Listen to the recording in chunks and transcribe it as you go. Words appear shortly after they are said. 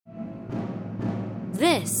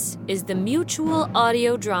This is the Mutual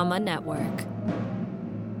Audio Drama Network.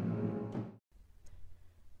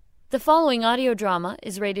 The following audio drama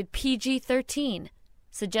is rated PG-13,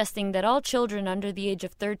 suggesting that all children under the age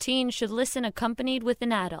of 13 should listen accompanied with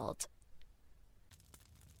an adult.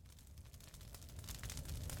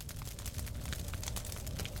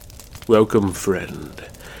 Welcome, friend.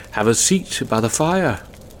 Have a seat by the fire.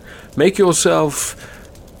 Make yourself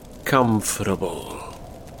comfortable.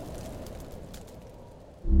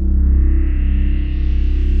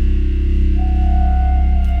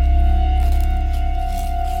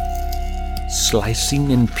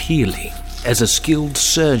 Slicing and peeling as a skilled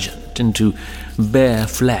surgeon into bare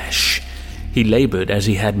flesh, he labored as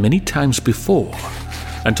he had many times before,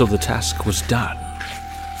 until the task was done.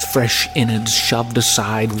 Fresh innards shoved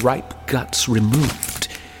aside, ripe guts removed.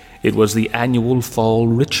 It was the annual fall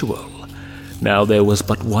ritual. Now there was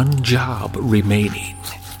but one job remaining.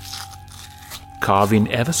 Carving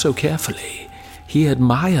ever so carefully, he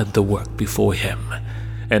admired the work before him,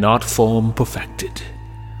 an art form perfected.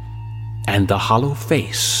 And the hollow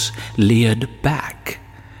face leered back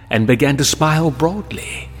and began to smile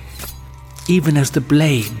broadly, even as the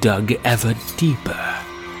blade dug ever deeper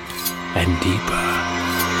and deeper.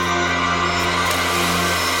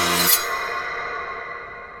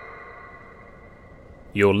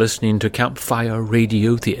 You're listening to Campfire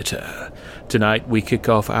Radio Theatre. Tonight we kick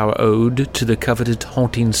off our ode to the coveted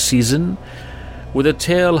haunting season with a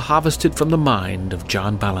tale harvested from the mind of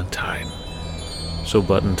John Ballantyne. So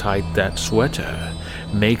button tight that sweater,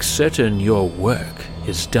 make certain your work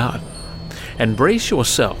is done, and brace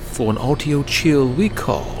yourself for an audio chill we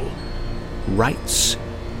call Rites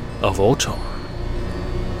of Autumn.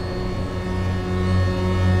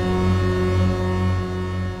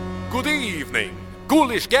 Good evening.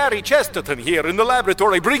 Ghoulish Gary Chesterton here in the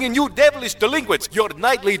laboratory, bringing you devilish delinquents your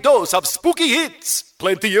nightly dose of spooky hits.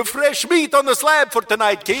 Plenty of fresh meat on the slab for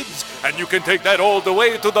tonight, kids, and you can take that all the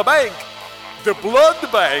way to the bank. The blood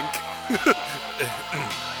bank.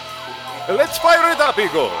 Let's fire it up,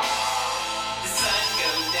 Eagle. The sun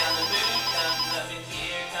goes down, the moon comes up, and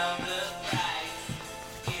here come the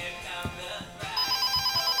brides. Here come the brides.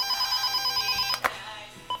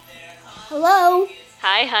 Hello?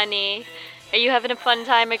 Hi, honey. Are you having a fun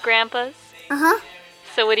time at Grandpa's? Uh-huh.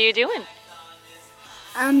 So what are you doing?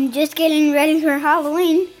 I'm just getting ready for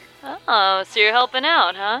Halloween. Oh, so you're helping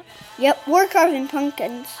out, huh? Yep, we're carving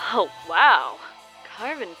pumpkins. Oh, wow.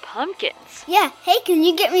 Carving pumpkins. Yeah, hey, can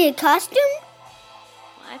you get me a costume?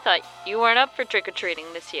 I thought you weren't up for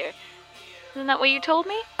trick-or-treating this year. Isn't that what you told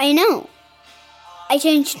me? I know. I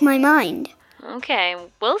changed my mind. Okay,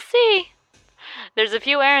 we'll see. There's a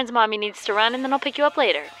few errands Mommy needs to run, and then I'll pick you up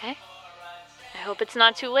later, okay? I hope it's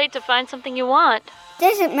not too late to find something you want.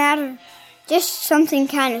 Doesn't matter. Just something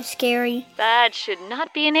kind of scary. That should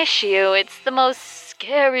not be an issue. It's the most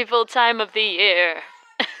scaryful time of the year.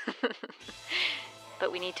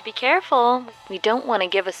 But we need to be careful. We don't want to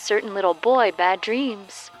give a certain little boy bad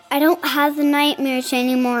dreams. I don't have the nightmares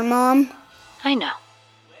anymore, Mom. I know.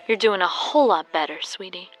 You're doing a whole lot better,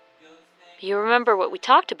 sweetie. You remember what we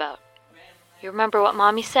talked about. You remember what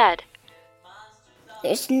Mommy said.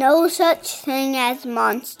 There's no such thing as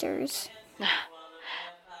monsters.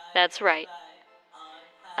 That's right.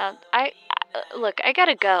 Look, I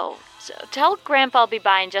gotta go. So tell Grandpa I'll be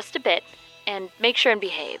by in just a bit, and make sure and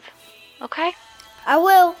behave. Okay? I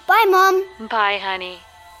will. Bye, Mom. Bye, honey.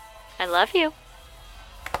 I love you.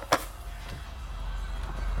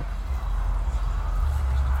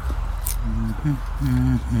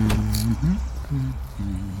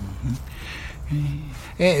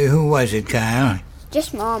 Hey, who was it, Kyle?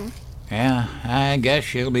 Just Mom. Yeah, I guess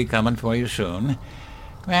she'll be coming for you soon.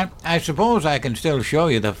 Well, I suppose I can still show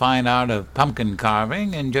you the fine art of pumpkin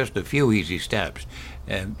carving in just a few easy steps.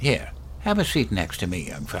 Here, have a seat next to me,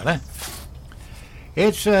 young fella.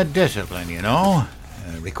 It's a discipline, you know.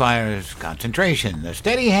 Requires concentration, a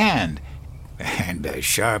steady hand, and a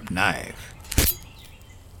sharp knife.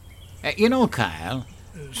 You know, Kyle,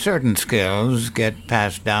 certain skills get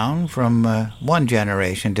passed down from one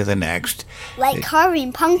generation to the next. Like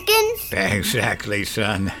carving pumpkins? Exactly,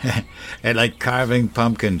 son. And like carving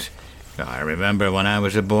pumpkins. I remember when I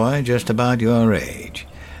was a boy just about your age.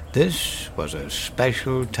 This was a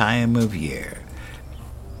special time of year.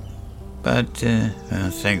 But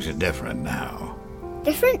things are different now.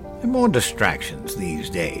 Different? There are more distractions these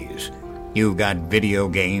days. You've got video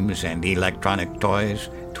games and electronic toys,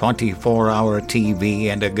 24-hour TV,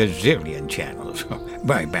 and a gazillion channels.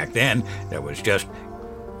 Back then, there was just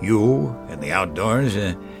you and the outdoors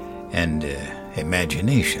and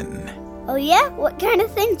imagination. Oh yeah? What kind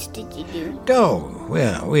of things did you do? Oh,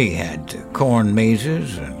 well, we had corn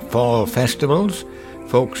mazes and fall festivals,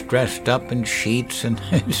 folks dressed up in sheets and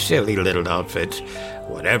silly little outfits,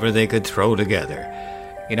 whatever they could throw together.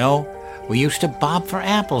 You know, we used to bob for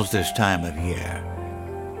apples this time of year.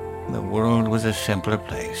 The world was a simpler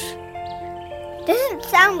place. Doesn't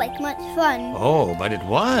sound like much fun. Oh, but it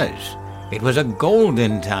was. It was a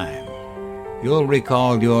golden time. You'll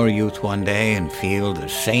recall your youth one day and feel the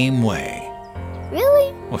same way.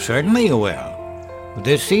 Really? Well, certainly you will.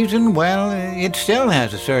 This season, well, it still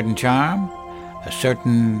has a certain charm, a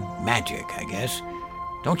certain magic, I guess.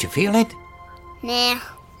 Don't you feel it? Nah.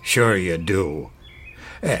 Sure you do.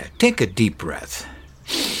 Take a deep breath.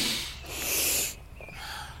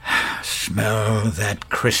 Smell that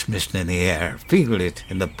Christmas in the air. Feel it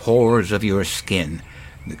in the pores of your skin,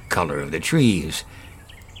 the color of the trees.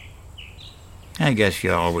 I guess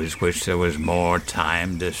you always wish there was more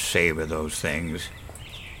time to savor those things.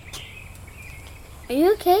 Are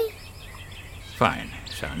you okay? Fine,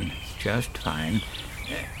 son. Just fine.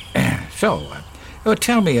 So,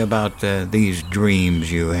 tell me about these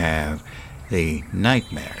dreams you have, the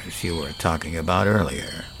nightmares you were talking about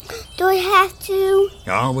earlier. Do I have to?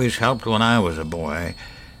 Always helped when I was a boy.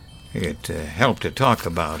 It helped to talk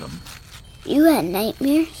about them. You had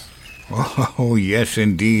nightmares? Oh, yes,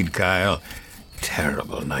 indeed, Kyle.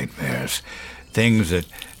 Terrible nightmares. Things that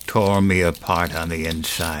tore me apart on the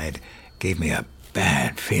inside. Gave me a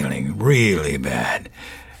bad feeling, really bad.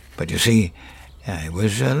 But you see, I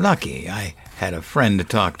was lucky. I had a friend to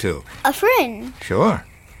talk to. A friend? Sure.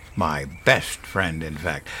 My best friend, in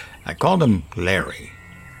fact. I called him Larry.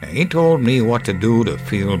 He told me what to do to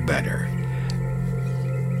feel better.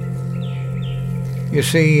 You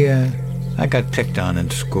see, I got picked on in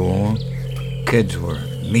school. Kids were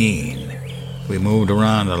mean. We moved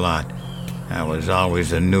around a lot. I was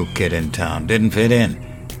always a new kid in town. Didn't fit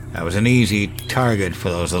in. I was an easy target for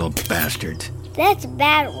those little bastards. That's a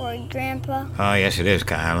bad word, Grandpa. Oh, yes, it is,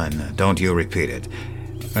 Kyle, and don't you repeat it.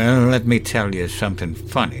 Well, let me tell you something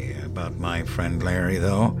funny about my friend Larry,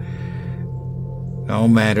 though. No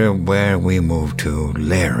matter where we moved to,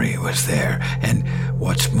 Larry was there. And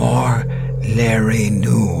what's more, Larry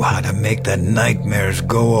knew how to make the nightmares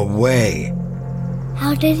go away.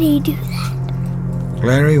 How did he do that?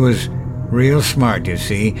 Larry was real smart, you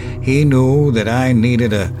see. He knew that I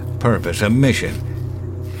needed a purpose, a mission.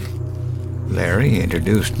 Larry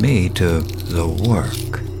introduced me to the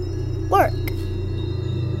work. Work?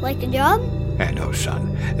 Like a job? No,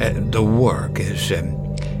 son. The work is...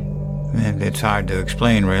 it's hard to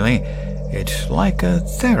explain, really. It's like a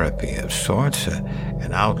therapy of sorts,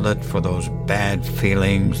 an outlet for those bad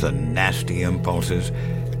feelings, the nasty impulses.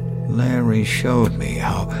 Larry showed me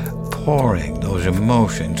how pouring those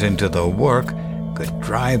emotions into the work could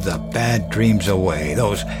drive the bad dreams away,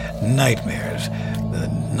 those nightmares, the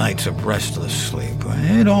nights of restless sleep.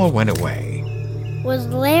 It all went away. Was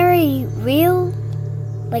Larry real?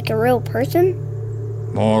 Like a real person?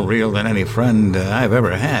 More real than any friend I've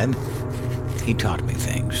ever had. He taught me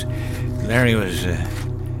things. Larry was,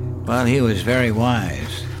 he was very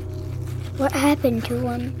wise. What happened to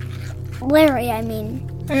him? Larry, I mean.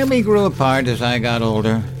 We grew apart as I got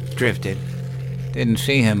older, drifted. Didn't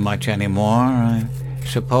see him much anymore. I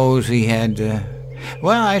suppose he had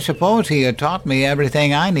taught me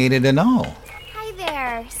everything I needed to know. Hi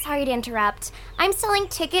there. Sorry to interrupt. I'm selling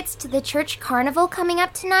tickets to the church carnival coming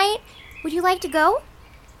up tonight. Would you like to go?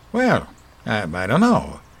 Well, I don't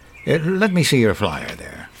know. Let me see your flyer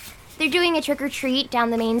there. They're doing a trick-or-treat down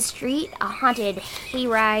the main street, a haunted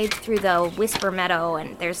hayride through the Whisper Meadow,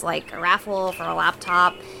 and there's like a raffle for a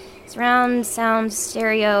laptop, surround sound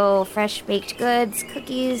stereo, fresh baked goods,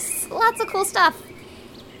 cookies, lots of cool stuff.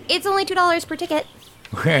 It's only $2 per ticket.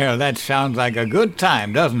 Well, that sounds like a good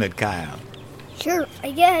time, doesn't it, Kyle? Sure, I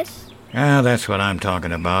guess. That's what I'm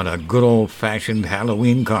talking about, a good old-fashioned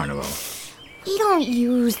Halloween carnival. We don't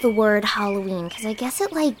use the word Halloween because I guess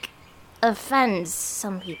it, offends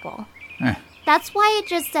some people. That's why it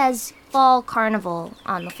just says Fall Carnival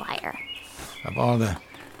on the flyer. Of all the...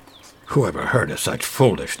 Who ever heard of such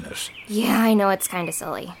foolishness? Yeah, I know it's kind of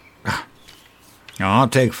silly. I'll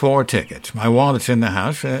take 4 tickets. My wallet's in the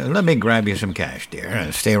house. Let me grab you some cash,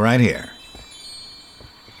 dear. Stay right here.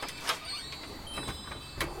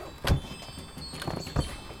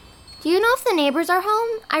 Do you know if the neighbors are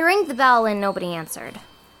home? I rang the bell and nobody answered.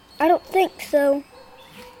 I don't think so.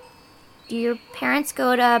 Do your parents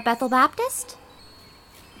go to Bethel Baptist?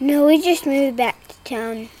 No, we just moved back to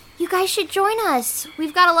town. You guys should join us.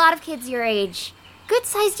 We've got a lot of kids your age.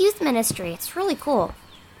 Good-sized youth ministry. It's really cool.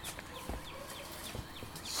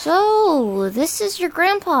 So, this is your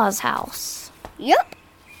grandpa's house. Yup.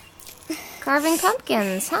 Carving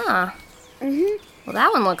pumpkins, huh? Mm-hmm. Well,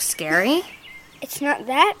 that one looks scary. It's not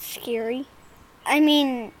that scary. I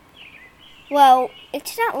mean, well,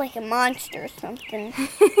 it's not like a monster or something.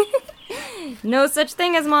 No such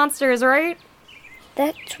thing as monsters, right?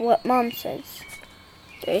 That's what Mom says.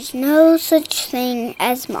 There's no such thing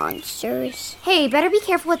as monsters. Hey, better be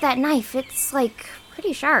careful with that knife. It's,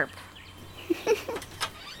 pretty sharp.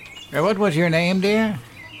 What was your name, dear?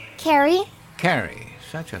 Carrie, Carrie.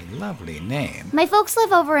 Such a lovely name. my folks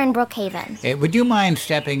live over in Brookhaven. Would you mind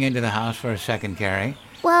stepping into the house for a second, Carrie?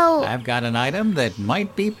 Well, I've got an item that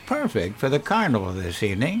might be perfect for the carnival this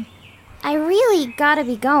evening. I really gotta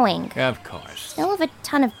be going. Of course. They'll have a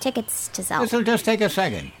ton of tickets to sell. This'll just take a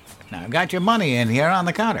second. Now, I've got your money in here on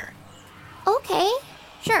the counter. Okay,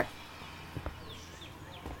 sure.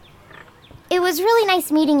 It was really nice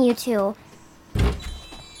meeting you two.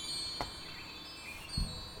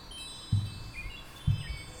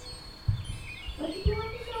 What did you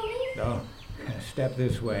want to show me? No, step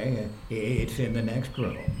this way. It's in the next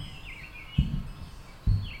room.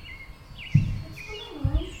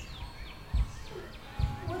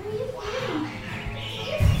 What are you doing?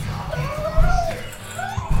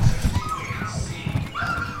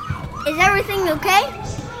 Is everything okay?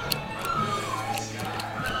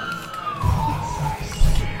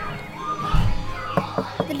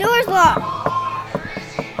 The door's locked.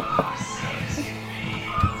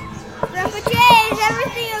 Grandpa Jay, is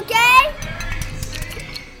everything okay?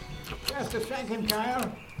 Just a second,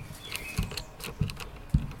 Kyle.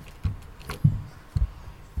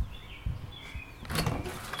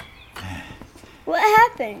 What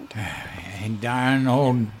happened? Darn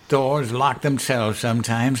old doors lock themselves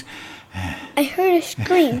sometimes. I heard a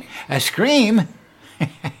scream. A scream?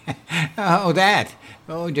 Oh, that.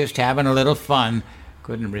 Oh, just having a little fun.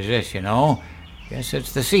 Couldn't resist, you know. Guess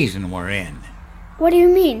it's the season we're in. What do you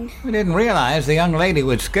mean? We didn't realize the young lady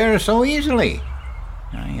would scare us so easily.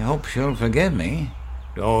 I hope she'll forgive me.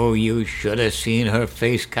 Oh, you should have seen her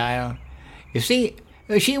face, Kyle. You see,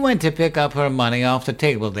 she went to pick up her money off the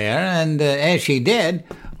table there, and as she did,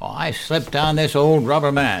 I slipped on this old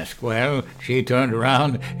rubber mask. Well, she turned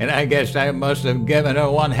around, and I guess I must have given her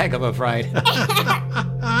one heck of a fright.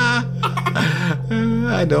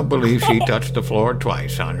 I don't believe she touched the floor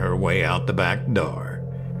twice on her way out the back door.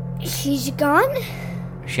 She's gone?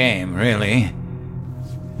 Shame, really.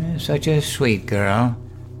 Such a sweet girl.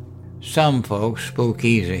 Some folks spook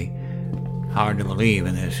easy. Hard to believe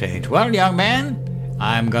in this age. Well, young man,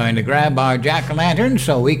 I'm going to grab our jack-o'-lantern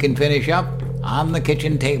so we can finish up on the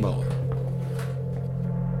kitchen table.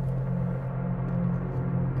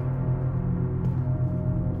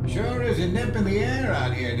 Sure is a nip in the air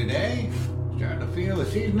out here today. Starting to feel the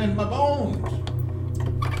season in my bones.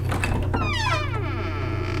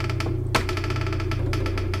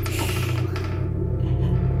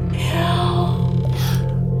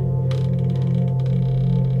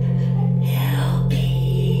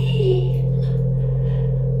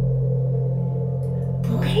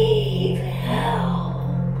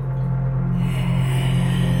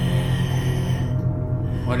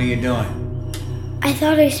 What are you doing? I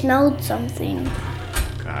thought I smelled something.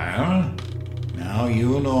 Kyle, now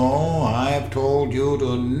you know I've told you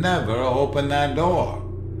to never open that door.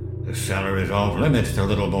 The cellar is off limits to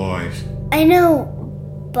little boys. I know,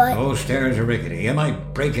 but Those stairs are rickety. You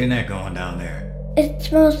might break your neck going down there. it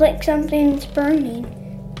smells like something's burning.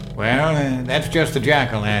 Well, that's just the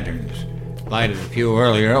jack-o'-lanterns. Lighted a few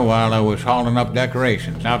earlier while I was hauling up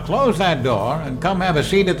decorations. Now close that door and come have a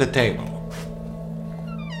seat at the table.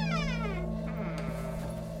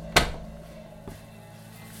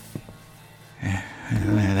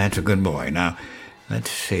 That's a good boy. Now, let's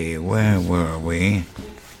see, where were we?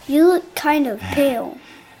 You look kind of pale.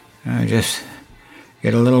 I just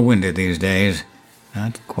get a little winded these days.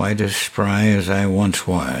 Not quite as spry as I once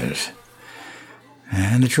was.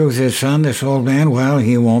 And the truth is, son, this old man, well,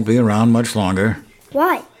 he won't be around much longer.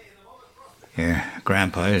 Why? Your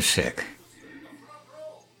grandpa is sick.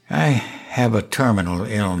 I have a terminal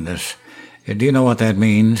illness. Do you know what that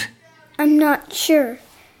means? I'm not sure.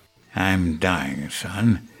 I'm dying,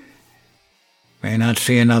 son. May not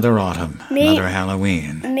see another autumn, another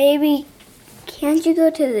Halloween. Maybe. Can't you go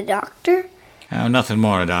to the doctor? Now, nothing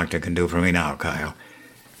more a doctor can do for me now, Kyle.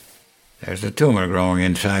 There's a tumor growing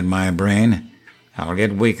inside my brain. I'll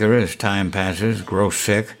get weaker as time passes, grow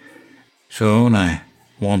sick. Soon I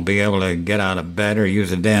won't be able to get out of bed or use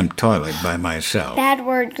the damn toilet by myself. Bad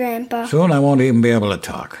word, Grandpa. Soon I won't even be able to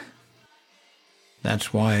talk.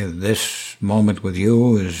 That's why this moment with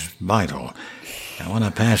you is vital. I want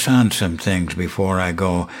to pass on some things before I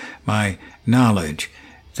go. My knowledge.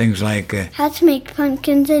 Things like... How to make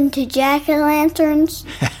pumpkins into jack-o'-lanterns?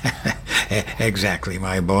 Exactly,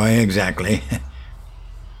 my boy, exactly.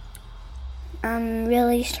 I'm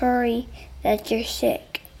really sorry that you're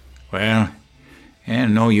sick. Well,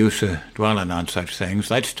 and no use dwelling on such things.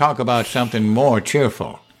 Let's talk about something more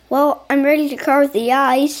cheerful. Well, I'm ready to carve the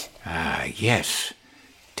eyes. Ah, yes.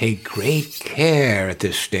 Take great care at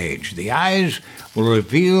this stage. The eyes will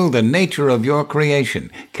reveal the nature of your creation.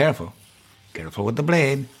 Careful. Careful with the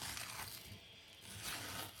blade.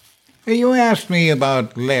 You asked me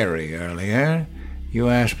about Larry earlier. You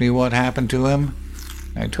asked me what happened to him.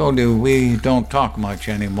 I told you we don't talk much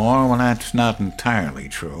anymore. Well, that's not entirely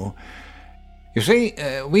true. You see,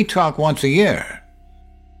 we talk once a year.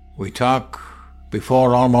 We talk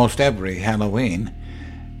before almost every Halloween.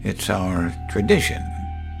 It's our tradition.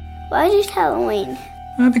 Why just Halloween?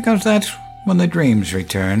 Well, because that's when the dreams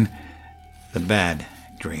return. The bad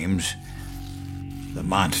dreams. The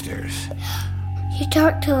monsters. You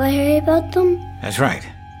talked to Larry about them? That's right.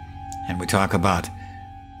 And we talk about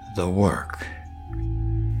the work.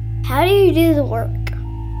 How do you do the work?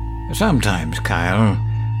 Sometimes, Kyle,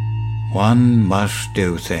 one must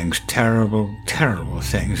do things, terrible, terrible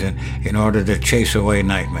things, in order to chase away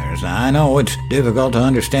nightmares. Now, I know it's difficult to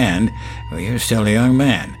understand. Well, you're still a young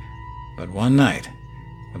man. But one night,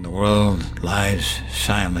 when the world lies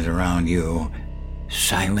silent around you,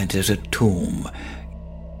 silent as a tomb,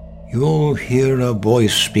 you'll hear a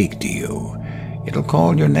voice speak to you. It'll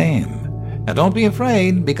call your name. Now, don't be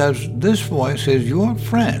afraid, because this voice is your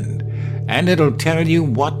friend, and it'll tell you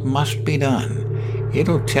what must be done.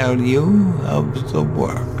 It'll tell you of the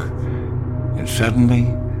work. And suddenly,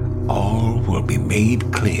 all will be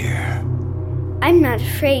made clear. I'm not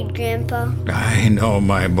afraid, Grandpa. I know,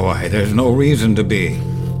 my boy. There's no reason to be.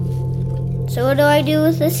 So what do I do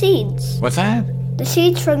with the seeds? What's that? The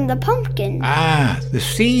seeds from the pumpkin. Ah, the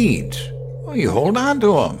seeds. Well, you hold on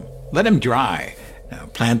to them. Let them dry. Now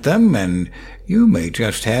plant them, and you may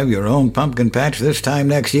just have your own pumpkin patch this time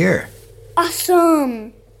next year.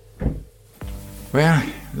 Awesome! Well,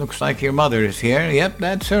 looks like your mother is here. Yep,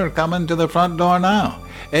 that's her coming to the front door now.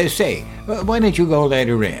 Say, why don't you go let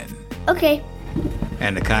her in? Okay.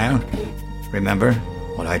 And Kyle, remember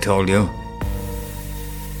what I told you?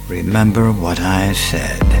 Remember what I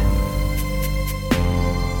said.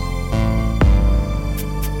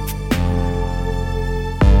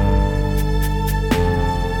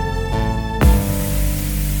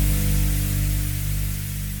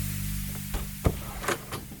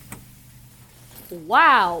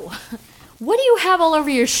 Wow. What do you have all over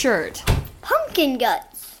your shirt? Pumpkin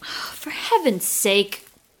guts. For heaven's sake.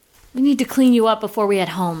 We need to clean you up before we head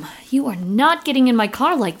home. You are not getting in my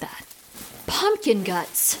car like that. Pumpkin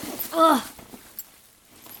guts. Ugh.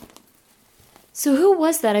 So who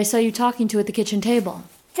was that I saw you talking to at the kitchen table?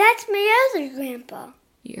 That's my other grandpa.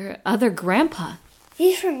 Your other grandpa?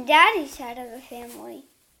 He's from Daddy's side of the family.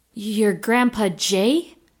 Your Grandpa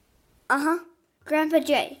Jay? Uh-huh. Grandpa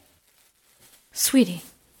Jay. Sweetie,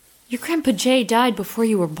 your Grandpa Jay died before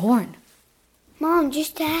you were born. Mom,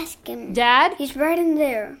 just ask him. Dad? He's right in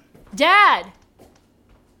there. Dad!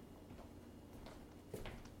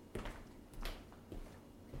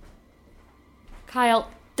 Kyle,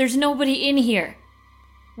 there's nobody in here.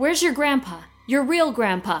 Where's your grandpa? Your real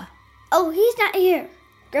grandpa? Oh, he's not here.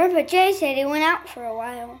 Grandpa Jay said he went out for a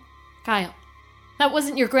while. Kyle, that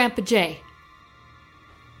wasn't your Grandpa Jay.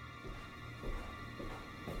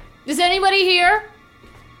 Is anybody here?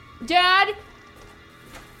 Dad?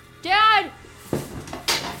 Dad?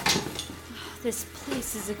 This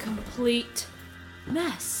place is a complete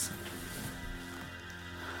mess.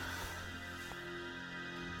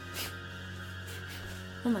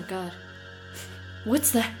 Oh my God.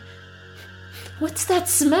 What's that? What's that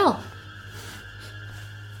smell?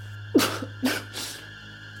 Oh,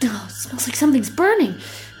 it smells like something's burning.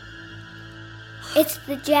 It's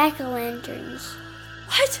the jack-o'-lanterns.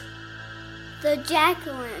 What? The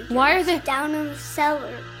jack-o'-lanterns. Why are they down in the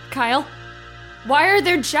cellar? Kyle, why are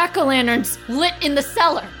there jack-o'-lanterns lit in the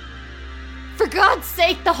cellar? For God's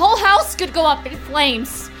sake, the whole house could go up in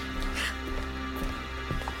flames.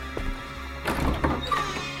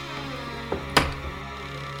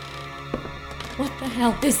 What the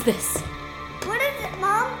hell is this? What is it,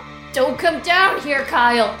 Mom? Don't come down here,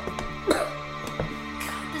 Kyle. God,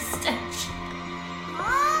 the stench.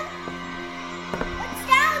 Mom? What's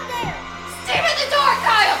down there? Stay by the door,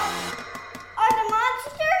 Kyle! Are the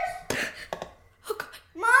monsters? Oh, God.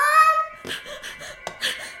 Mom?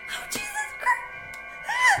 Oh, Jesus Christ.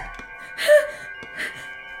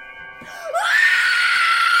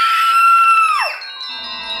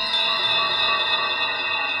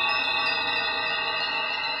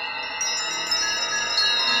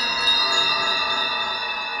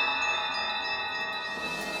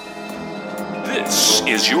 This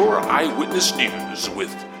is your Eyewitness News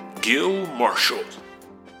with Gil Marshall.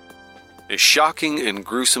 A shocking and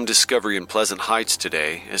gruesome discovery in Pleasant Heights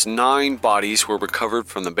today, as 9 bodies were recovered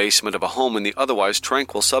from the basement of a home in the otherwise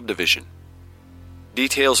tranquil subdivision.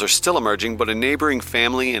 Details are still emerging, but a neighboring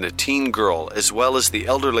family and a teen girl, as well as the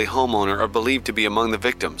elderly homeowner, are believed to be among the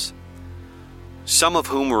victims, some of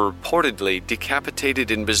whom were reportedly decapitated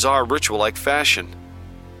in bizarre ritual-like fashion.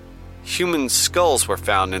 Human skulls were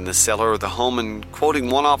found in the cellar of the home, and quoting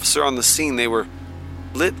one officer on the scene, they were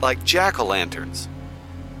lit like jack-o'-lanterns.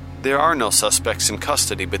 There are no suspects in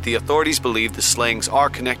custody, but the authorities believe the slayings are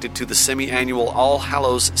connected to the semi-annual All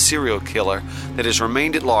Hallows serial killer that has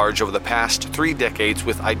remained at large over the past 3 decades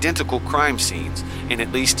with identical crime scenes in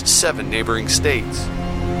at least 7 neighboring states.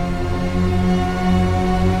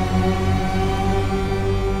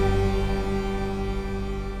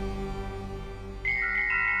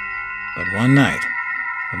 But one night,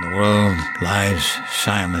 when the world lies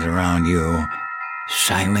silent around you,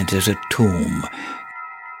 silent as a tomb,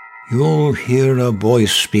 you'll hear a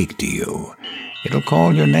voice speak to you. It'll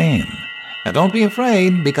call your name. Now don't be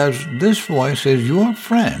afraid, because this voice is your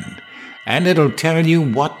friend, and it'll tell you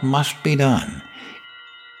what must be done.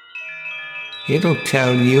 It'll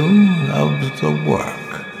tell you of the work.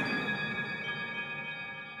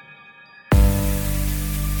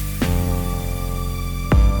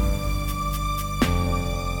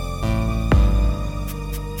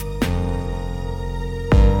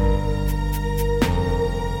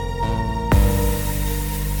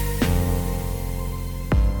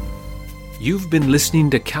 You've been listening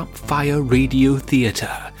to Campfire Radio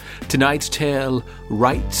Theatre. Tonight's tale,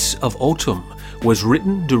 Rites of Autumn, was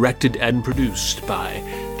written, directed, and produced by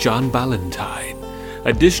John Ballantyne.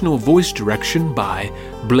 Additional voice direction by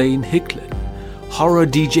Blaine Hicklin. Horror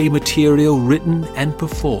DJ material written and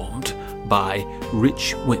performed by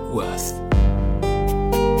Rich Wentworth.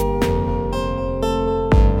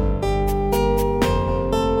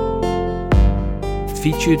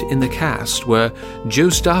 Featured in the cast were Joe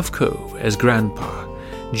Stavko as Grandpa,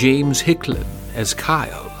 James Hicklin as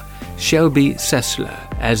Kyle, Shelby Sessler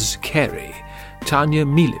as Carrie, Tanya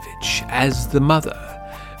Milovich as the mother,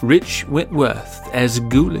 Rich Wentworth as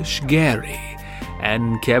Ghoulish Gary,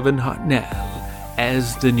 and Kevin Hartnell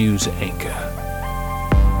as the news anchor.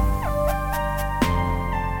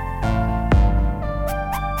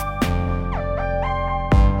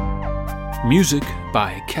 Music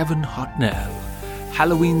by Kevin Hartnell.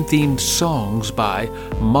 Halloween-themed songs by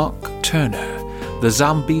Mark Turner, the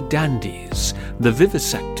Zombie Dandies, the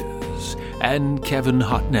Vivisectors, and Kevin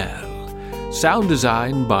Hartnell. Sound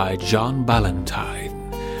design by John Ballantyne.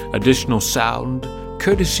 Additional sound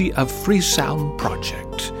courtesy of Free Sound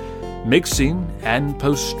Project. Mixing and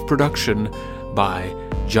post-production by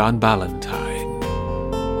John Ballantyne.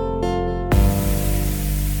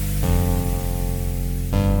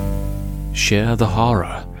 Share the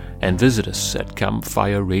horror and visit us at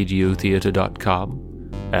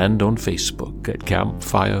CampfireRadioTheatre.com and on Facebook at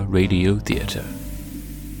Campfire Radio Theatre.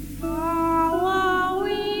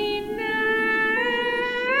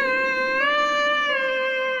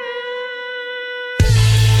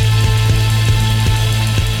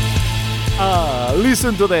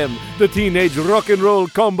 Listen to them, the teenage rock and roll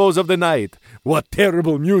combos of the night. What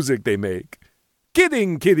terrible music they make.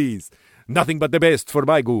 Kidding, kiddies. Nothing but the best for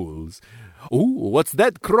my ghouls. Ooh, what's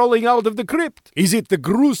that crawling out of the crypt? Is it the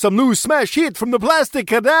gruesome new smash hit from the Plastic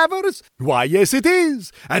Cadavers? Why, yes it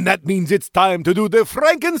is. And that means it's time to do the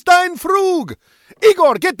Frankenstein Frug.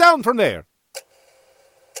 Igor, get down from there.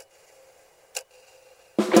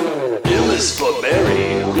 M is for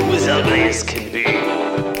Mary, who is ugly as can be.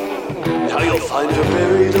 Now you'll find her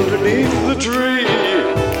buried underneath the tree.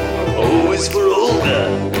 O is for Olga,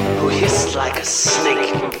 who hissed like a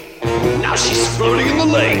snake. Now she's floating in the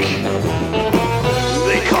lake.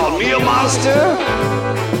 They call me a monster,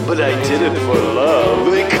 but I did it for love.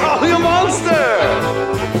 They call me a monster,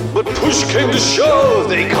 but push came to shove.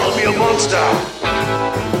 They call me a monster,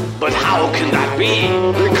 but how can that be?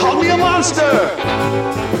 They call me a monster,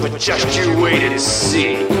 but just you wait and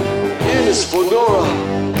see. N is for Nora,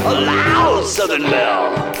 a loud southern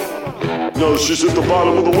belle. No, she's at the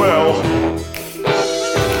bottom of the well.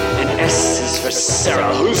 S is for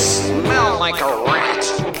Sarah, who smelled like a rat.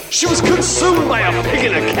 She was consumed by a pig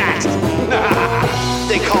and a cat.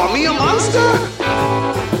 They call me a monster?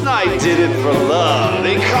 I did it for love.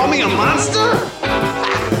 They call me a monster?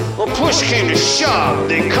 Well, push came to shove.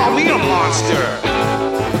 They call me a monster.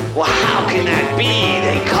 Well, how can that be?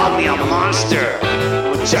 They call me a monster.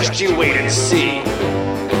 Well, just you wait and see.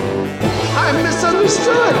 I'm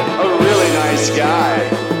misunderstood. A really nice guy.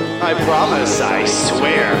 I I promise, I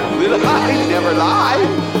swear that I never lie.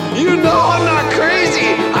 You know I'm not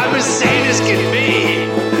crazy. I'm as sane as can be.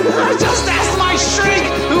 Just ask my shrink,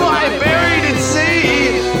 who I buried at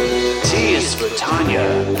sea. T is for Tanya,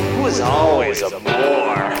 who is always a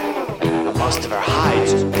bore. Most of her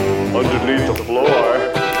hides underneath the floor.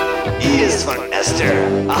 E is for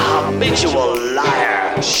Esther, a habitual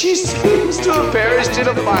liar. She seems to have perished in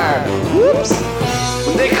a fire. Whoops!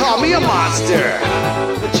 They call me a monster.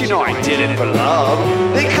 But you know I did it for love.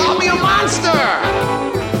 They call me a monster.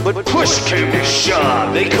 But push came to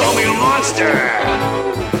shove. They call me a monster.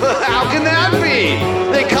 How can that be?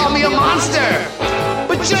 They call me a monster.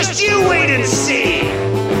 But just you wait and see.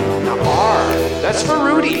 Now R, that's for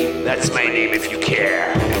Rudy. That's my name if you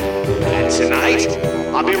care. And tonight,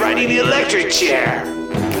 I'll be riding the electric chair.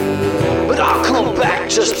 But I'll come back,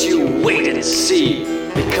 just you wait and see.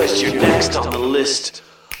 Because you're next on the list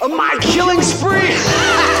of my killing spree.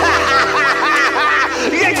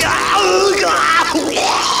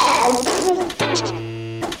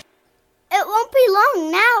 It won't be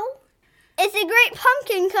long now. If the great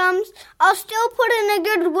pumpkin comes, I'll still put in a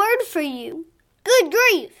good word for you. Good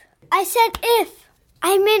grief. I said if.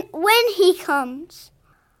 I meant when he comes.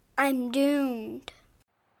 I'm doomed.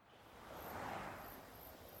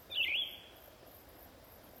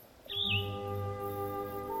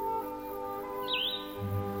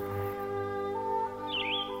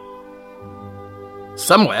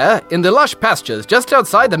 Somewhere in the lush pastures just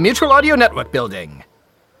outside the Mutual Audio Network building.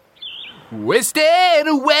 We're staying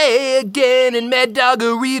away again in Mad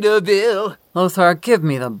Doggeritaville. Lothar, give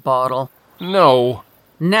me the bottle. No.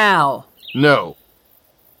 Now. No.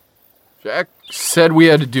 Jack said we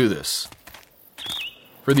had to do this.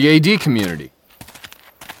 For the AD community.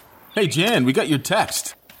 Hey, Jan, we got your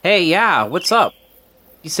text. Hey, yeah, what's up?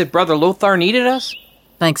 You said Brother Lothar needed us?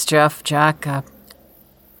 Thanks, Jeff, Jack.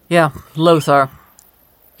 Yeah, Lothar.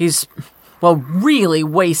 He's, really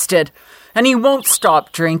wasted. And he won't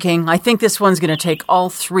stop drinking. I think this one's going to take all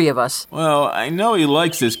three of us. Well, I know he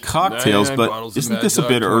likes his cocktails, but isn't this a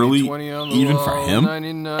bit early, even for him?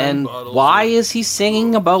 And why is he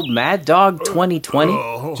singing about Mad Dog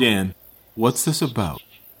 2020? Jan, what's this about?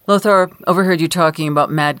 Lothar overheard you talking about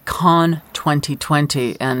Mad Con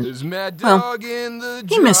 2020, and,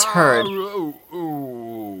 he misheard.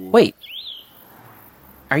 Wait.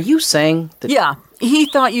 Are you saying that... Yeah, he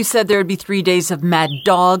thought you said there would be 3 days of Mad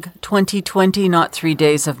Dog 2020, not 3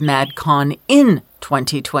 days of Mad Con in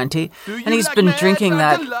 2020. And he's been drinking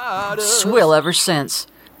that swill ever since.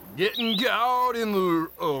 Getting out in the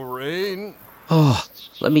rain. Oh,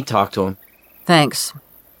 let me talk to him. Thanks.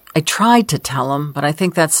 I tried to tell him, but I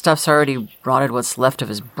think that stuff's already rotted what's left of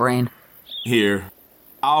his brain. Here,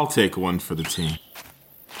 I'll take one for the team.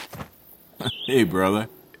 Hey, brother.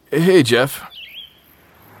 Hey, Jeff.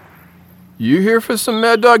 You here for some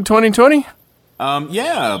Mad Dog 2020?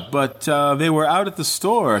 Yeah, but they were out at the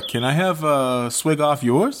store. Can I have a swig off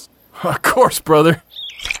yours? Of course, brother.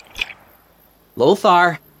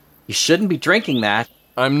 Lothar, you shouldn't be drinking that.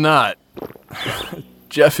 I'm not.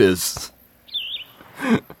 Jeff is.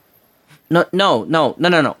 No.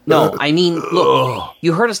 I mean, look,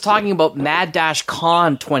 you heard us talking about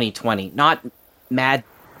Mad-Con 2020, not Mad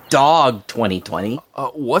Dog 2020.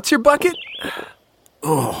 What's your bucket?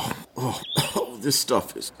 Oh, this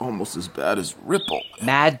stuff is almost as bad as Ripple.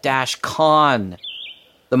 Mad-Con,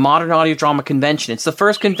 the Modern Audio Drama Convention. It's the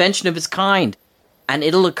first convention of its kind, and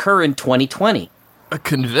it'll occur in 2020. A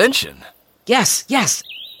convention? Yes.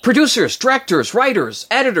 Producers, directors, writers,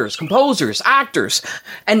 editors, composers, actors,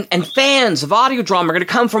 and fans of audio drama are going to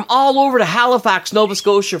come from all over to Halifax, Nova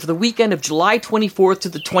Scotia for the weekend of July 24th to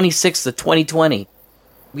the 26th of 2020.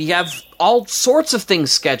 We have all sorts of things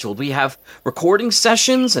scheduled. We have recording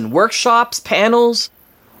sessions and workshops, panels,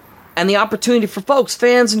 and the opportunity for folks,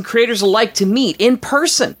 fans and creators alike to meet in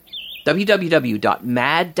person.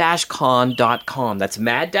 www.mad-con.com. That's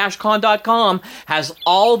mad-con.com has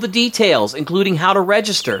all the details, including how to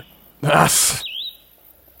register. That's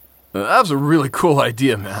a really cool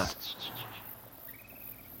idea, man.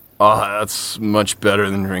 Oh, that's much better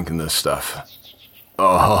than drinking this stuff.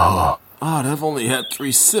 Oh. God, I've only had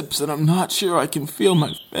 3 sips and I'm not sure I can feel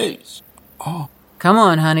my face. Oh. Come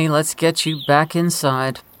on, honey, let's get you back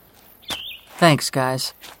inside. Thanks,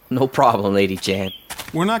 guys. No problem, Lady Jan.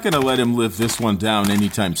 We're not going to let him live this one down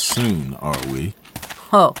anytime soon, are we?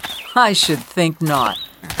 Oh, I should think not.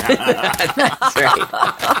 That's right.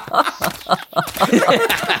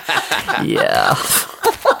 Yeah.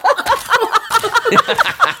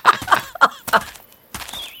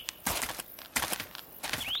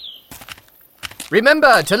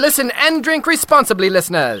 Remember to listen and drink responsibly,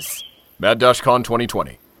 listeners. Mad-Con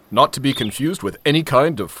 2020. not to be confused with any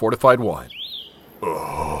kind of fortified wine.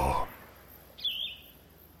 Oh.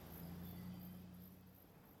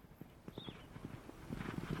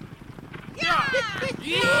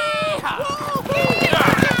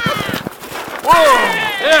 Whoa!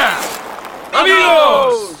 Yeah!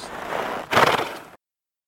 Amigos!